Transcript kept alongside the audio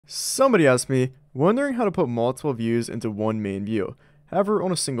Somebody asked me, wondering how to put multiple views into one main view, however on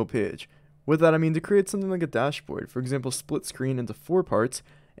a single page. With that I mean to create something like a dashboard, for example split screen into 4 parts,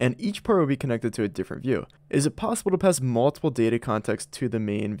 and each part will be connected to a different view. Is it possible to pass multiple data contexts to the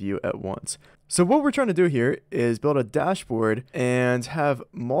main view at once? So what we're trying to do here is build a dashboard and have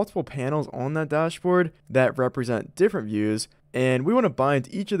multiple panels on that dashboard that represent different views, and we want to bind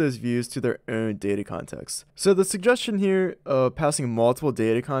each of those views to their own data context. So the suggestion here of passing multiple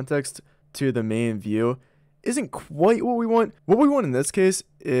data contexts to the main view isn't quite what we want. What we want in this case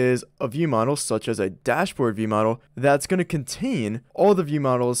is a view model, such as a dashboard view model, that's going to contain all the view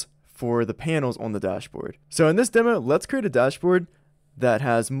models for the panels on the dashboard. So in this demo, let's create a dashboard that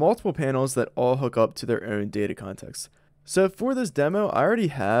has multiple panels that all hook up to their own data context. So for this demo, I already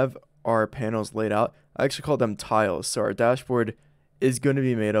have our panels laid out. I actually call them tiles. So our dashboard is going to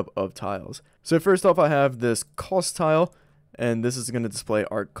be made up of tiles. So first off, I have this cost tile, and this is going to display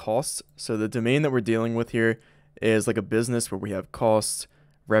our costs. So the domain that we're dealing with here is like a business where we have costs,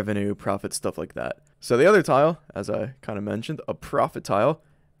 revenue, profit, stuff like that. So the other tile, as I kind of mentioned, a profit tile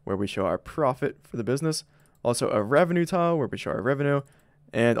where we show our profit for the business. Also a revenue tile where we show our revenue,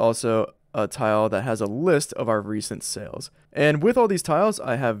 and also a tile that has a list of our recent sales. And with all these tiles,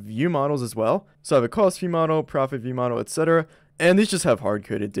 I have view models as well. So I have a cost view model, profit view model, etc. And these just have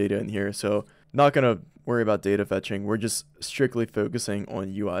hard-coded data in here, so not going to worry about data fetching. We're just strictly focusing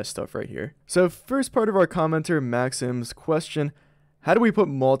on UI stuff right here. So first part of our commenter Maxim's question, how do we put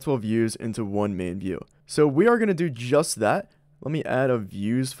multiple views into one main view? So we are going to do just that. Let me add a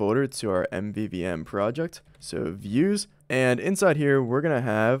views folder to our MVVM project. So views, and inside here, we're going to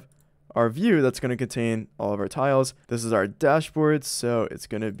have our view that's going to contain all of our tiles. This is our dashboard, so it's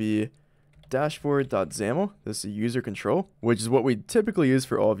going to be dashboard.xaml. This is user control, which is what we typically use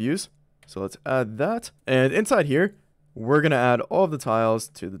for all views. So let's add that. And inside here, we're going to add all of the tiles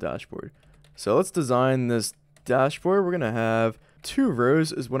to the dashboard. So let's design this dashboard. We're going to have 2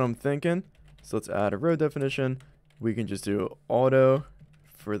 rows is what I'm thinking. So let's add a row definition. We can just do auto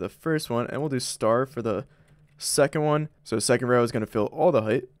for the first one, and we'll do star for the second one. So second row is going to fill all the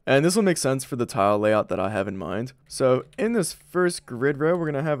height, and this will make sense for the tile layout that I have in mind. So in this first grid row,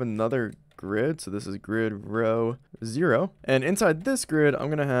 we're going to have another grid. So this is grid row 0, and inside this grid I'm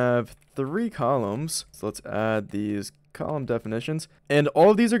going to have 3 columns. So let's add these column definitions, and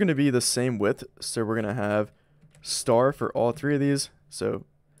all of these are going to be the same width. So we're going to have star for all 3 of these. So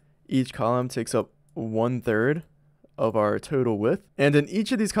each column takes up 1/3 of our total width, and in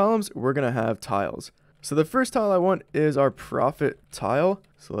each of these columns we're going to have tiles. So the first tile I want is our profit tile.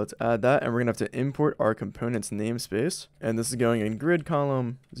 So let's add that, and we're going to have to import our components namespace, and this is going in grid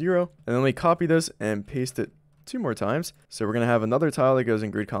column 0, and then we copy this and paste it 2 more times. So we're going to have another tile that goes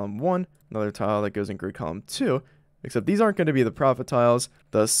in grid column 1, another tile that goes in grid column 2, except these aren't going to be the profit tiles.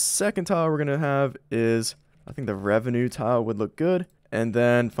 The second tile we're going to have is, I think the revenue tile would look good. And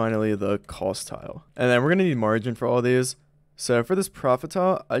then finally the cost tile. And then we're going to need margin for all these. So for this profit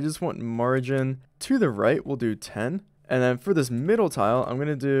tile, I just want margin to the right. We'll do 10. And then for this middle tile, I'm going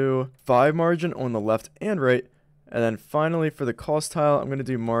to do 5 margin on the left and right. And then finally for the cost tile, I'm going to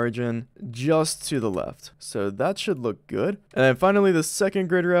do margin just to the left. So that should look good. And then finally the second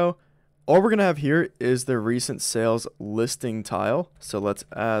grid row, all we're going to have here is the recent sales listing tile. So let's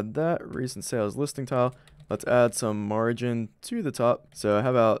add that recent sales listing tile. Let's add some margin to the top. So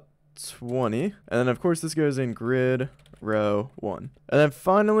how about 20? And then of course this goes in grid row 1. And then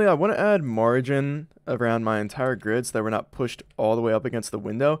finally I want to add margin around my entire grid so that we're not pushed all the way up against the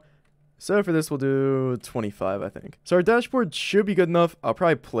window. So for this we'll do 25, I think. So our dashboard should be good enough. I'll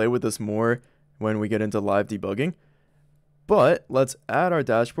probably play with this more when we get into live debugging. But let's add our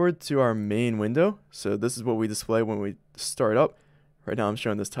dashboard to our main window. So this is what we display when we start up. Right now I'm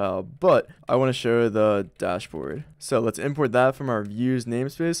showing this tile, but I want to show the dashboard. So let's import that from our views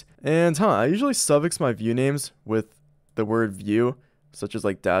namespace. And I usually suffix my view names with the word view, such as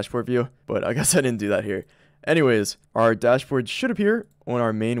like dashboard view, but I guess I didn't do that here. Anyways, our dashboard should appear on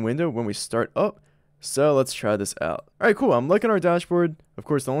our main window when we start up. So let's try this out. All right, cool. I'm looking at our dashboard. Of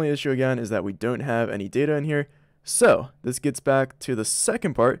course, the only issue again is that we don't have any data in here. So this gets back to the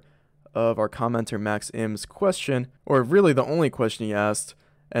second part of our commenter Max M's question, or really the only question he asked,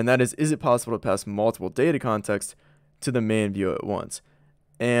 and that is it possible to pass multiple data contexts to the main view at once?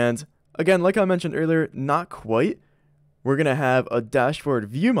 And again, like I mentioned earlier, not quite. We're going to have a dashboard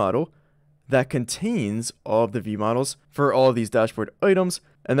view model that contains all of the view models for all of these dashboard items,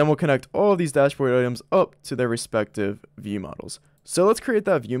 and then we'll connect all of these dashboard items up to their respective view models. So let's create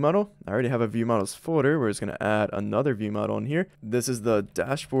that view model. I already have a view models folder. We're just going to add another view model in here. This is the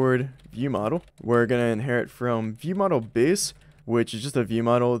dashboard view model. We're going to inherit from view model base, which is just a view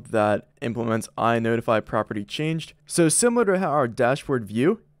model that implements iNotify property changed. So similar to how our dashboard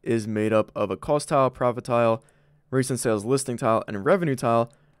view is made up of a cost tile, profit tile, recent sales listing tile, and revenue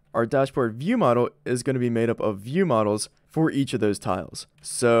tile, our dashboard view model is going to be made up of view models for each of those tiles.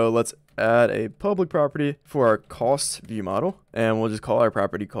 So let's add a public property for our cost view model, and we'll just call our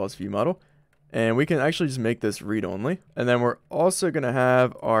property cost view model. And we can actually just make this read only. And then we're also going to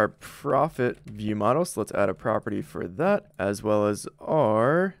have our profit view model. So let's add a property for that, as well as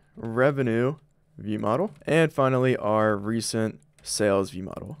our revenue view model. And finally, our recent sales view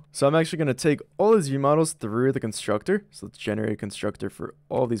model. So I'm actually going to take all these view models through the constructor. So let's generate a constructor for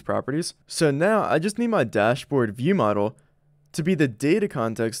all these properties. So now I just need my dashboard view model to be the data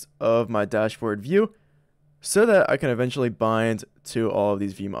context of my dashboard view, so that I can eventually bind to all of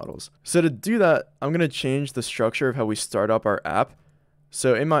these view models. So to do that, I'm going to change the structure of how we start up our app.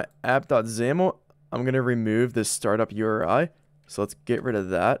 So in my app.xaml, I'm going to remove this startup URI. So let's get rid of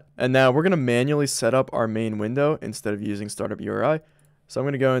that. And now we're going to manually set up our main window instead of using startup URI. So I'm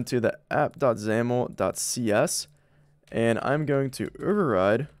going to go into the app.xaml.cs, and I'm going to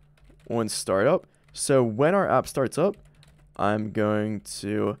override on startup. So when our app starts up, I'm going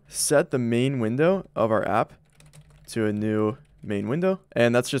to set the main window of our app to a new main window.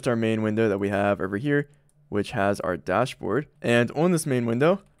 And that's just our main window that we have over here, which has our dashboard. And on this main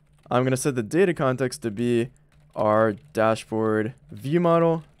window, I'm going to set the data context to be our dashboard view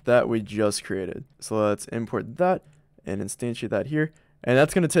model that we just created. So let's import that and instantiate that here. And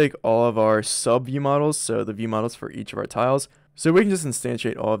that's going to take all of our sub view models, so the view models for each of our tiles. So we can just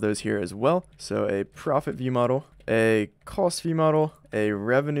instantiate all of those here as well. So a profit view model, a cost view model, a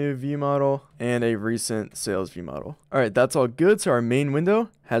revenue view model, and a recent sales view model. All right, that's all good. So our main window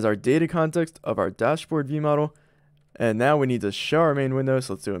has our data context of our dashboard view model. And now we need to show our main window.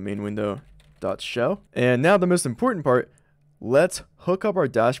 So let's do a main window.show. And now the most important part, let's hook up our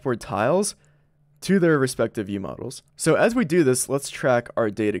dashboard tiles to their respective view models. So as we do this, let's track our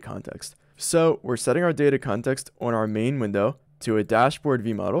data context. So we're setting our data context on our main window to a dashboard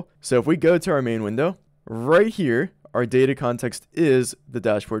view model. So if we go to our main window, right here, our data context is the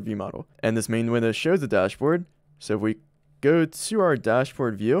dashboard view model. And this main window shows the dashboard. So if we go to our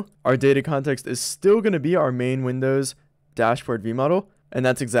dashboard view, our data context is still going to be our main window's dashboard view model. And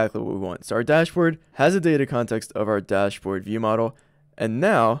that's exactly what we want. So our dashboard has a data context of our dashboard view model. And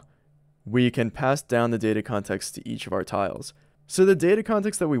now we can pass down the data context to each of our tiles. So the data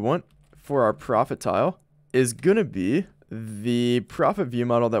context that we want for our profit tile is going to be the profit view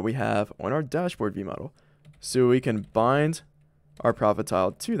model that we have on our dashboard view model. So we can bind our profit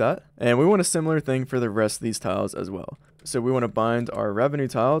tile to that. And we want a similar thing for the rest of these tiles as well. So we want to bind our revenue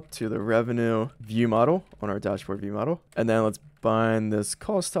tile to the revenue view model on our dashboard view model. And then let's bind this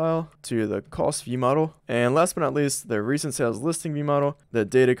cost tile to the cost view model. And last but not least, the recent sales listing view model. The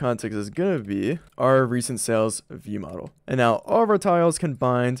data context is going to be our recent sales view model. And now all of our tiles can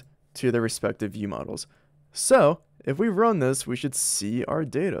bind to their respective view models. So if we run this, we should see our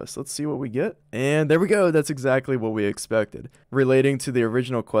data. So let's see what we get. And there we go. That's exactly what we expected. Relating to the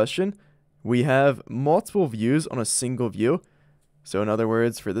original question, we have multiple views on a single view. So in other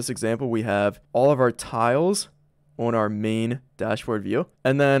words, for this example, we have all of our tiles on our main dashboard view.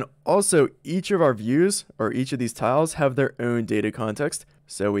 And then also each of our views or each of these tiles have their own data context.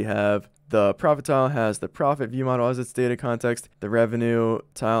 So we have the profit tile has the profit view model as its data context. The revenue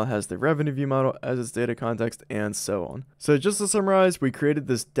tile has the revenue view model as its data context, and so on. So just to summarize, we created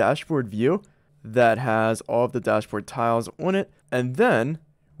this dashboard view that has all of the dashboard tiles on it. And then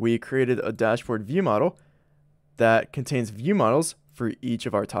we created a dashboard view model that contains view models for each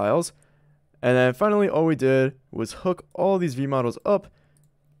of our tiles. And then finally, all we did was hook all these view models up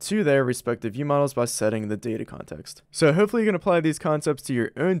to their respective view models by setting the data context. So hopefully you can apply these concepts to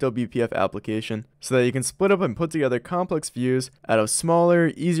your own WPF application so that you can split up and put together complex views out of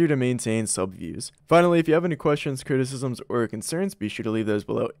smaller, easier to maintain subviews. Finally, if you have any questions, criticisms, or concerns, be sure to leave those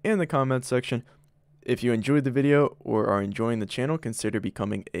below in the comments section. If you enjoyed the video or are enjoying the channel, consider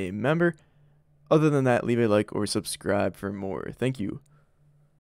becoming a member. Other than that, leave a like or subscribe for more. Thank you.